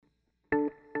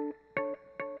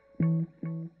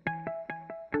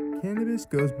Cannabis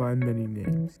goes by many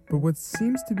names, but what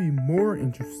seems to be more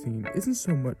interesting isn't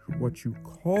so much what you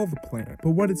call the plant, but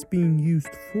what it's being used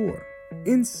for.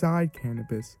 Inside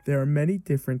cannabis, there are many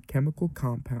different chemical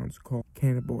compounds called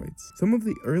cannabinoids. Some of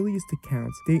the earliest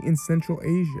accounts date in Central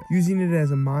Asia, using it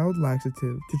as a mild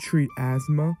laxative to treat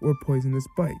asthma or poisonous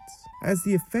bites. As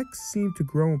the effects seemed to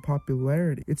grow in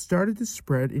popularity, it started to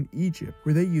spread in Egypt,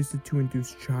 where they used it to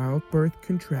induce childbirth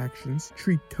contractions,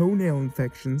 treat toenail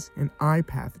infections, and eye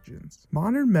pathogens.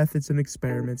 Modern methods and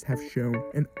experiments have shown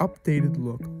an updated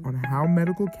look on how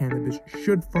medical cannabis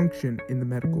should function in the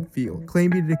medical field,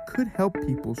 claiming that it could help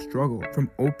people struggle from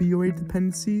opioid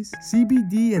dependencies.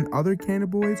 CBD and other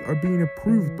cannabinoids are being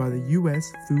approved by the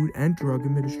U.S. Food and Drug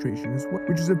Administration as well,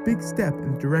 which is a big step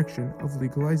in the direction of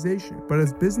legalization. But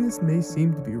as business may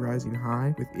seem to be rising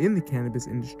high within the cannabis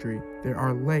industry, there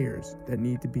are layers that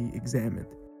need to be examined.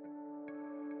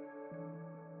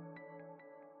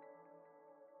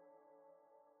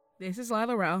 This is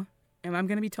Lila Rao, and I'm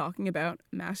going to be talking about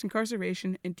mass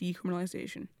incarceration and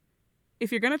decriminalization.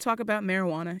 If you're going to talk about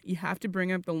marijuana, you have to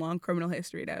bring up the long criminal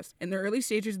history it has. In the early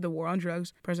stages of the war on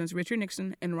drugs, Presidents Richard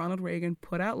Nixon and Ronald Reagan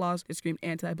put out laws that screamed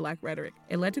anti-black rhetoric.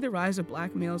 It led to the rise of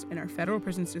black males in our federal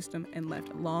prison system and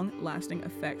left long-lasting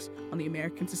effects on the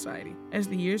American society. As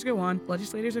the years go on,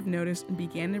 legislators have noticed and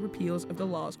began the repeals of the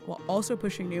laws while also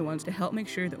pushing new ones to help make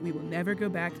sure that we will never go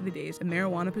back to the days of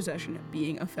marijuana possession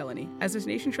being a felony. As this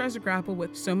nation tries to grapple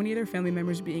with so many of their family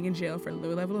members being in jail for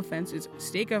low-level offenses,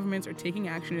 state governments are taking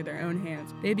action in their own hands.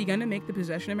 They have begun to make the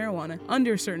possession of marijuana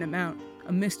under a certain amount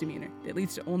a misdemeanor that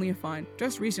leads to only a fine.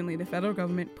 Just recently, the federal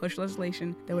government pushed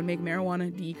legislation that would make marijuana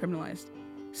decriminalized.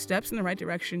 Steps in the right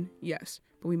direction, yes,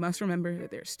 but we must remember that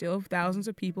there are still thousands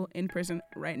of people in prison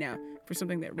right now for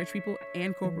something that rich people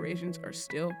and corporations are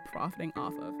still profiting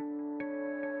off of.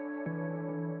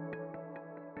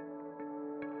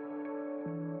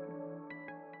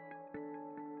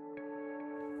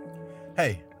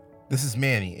 Hey, this is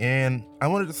Manny, and I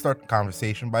wanted to start the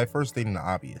conversation by first stating the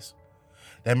obvious,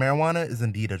 that marijuana is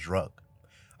indeed a drug,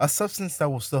 a substance that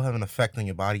will still have an effect on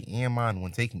your body and mind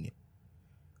when taking it.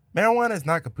 Marijuana is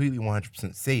not completely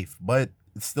 100% safe, but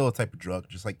it's still a type of drug,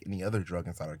 just like any other drug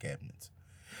inside our cabinets,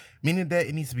 meaning that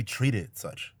it needs to be treated as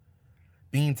such,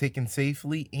 being taken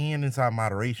safely and inside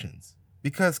moderations,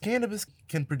 because cannabis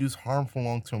can produce harmful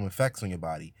long-term effects on your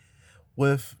body,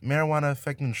 with marijuana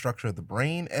affecting the structure of the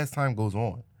brain as time goes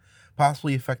on,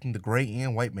 possibly affecting the gray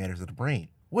and white matters of the brain,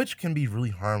 which can be really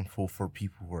harmful for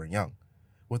people who are young,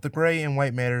 with the gray and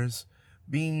white matters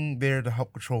being there to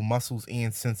help control muscles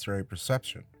and sensory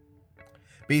perception.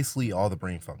 Basically all the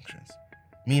brain functions.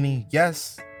 Meaning,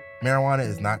 yes, marijuana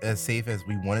is not as safe as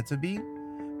we want it to be,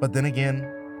 but then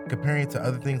again, comparing it to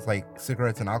other things like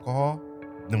cigarettes and alcohol,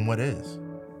 then what is?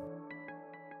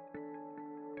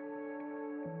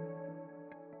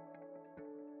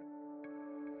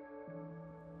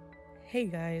 Hey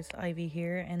guys, Ivy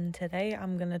here, and today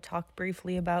I'm going to talk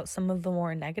briefly about some of the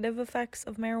more negative effects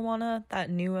of marijuana that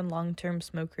new and long-term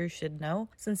smokers should know,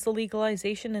 since the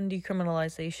legalization and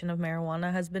decriminalization of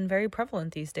marijuana has been very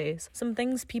prevalent these days. Some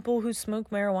things people who smoke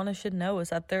marijuana should know is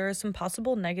that there are some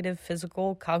possible negative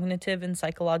physical, cognitive, and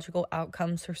psychological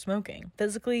outcomes for smoking.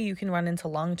 Physically, you can run into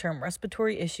long-term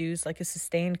respiratory issues like a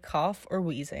sustained cough or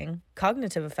wheezing.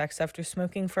 Cognitive effects after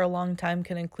smoking for a long time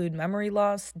can include memory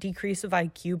loss, decrease of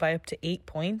IQ by up to 8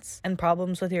 points, and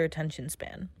problems with your attention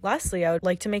span. Lastly, I would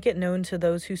like to make it known to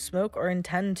those who smoke or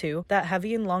intend to that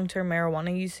heavy and long-term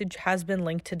marijuana usage has been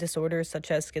linked to disorders such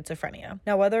as schizophrenia.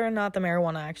 Now, whether or not the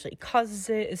marijuana actually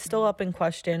causes it is still up in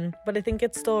question, but I think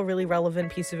it's still a really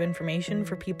relevant piece of information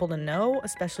for people to know,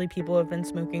 especially people who have been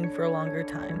smoking for a longer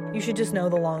time. You should just know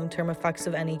the long-term effects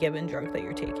of any given drug that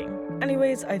you're taking.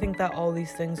 Anyways, I think that all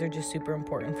these things are just super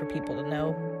important for people to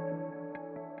know.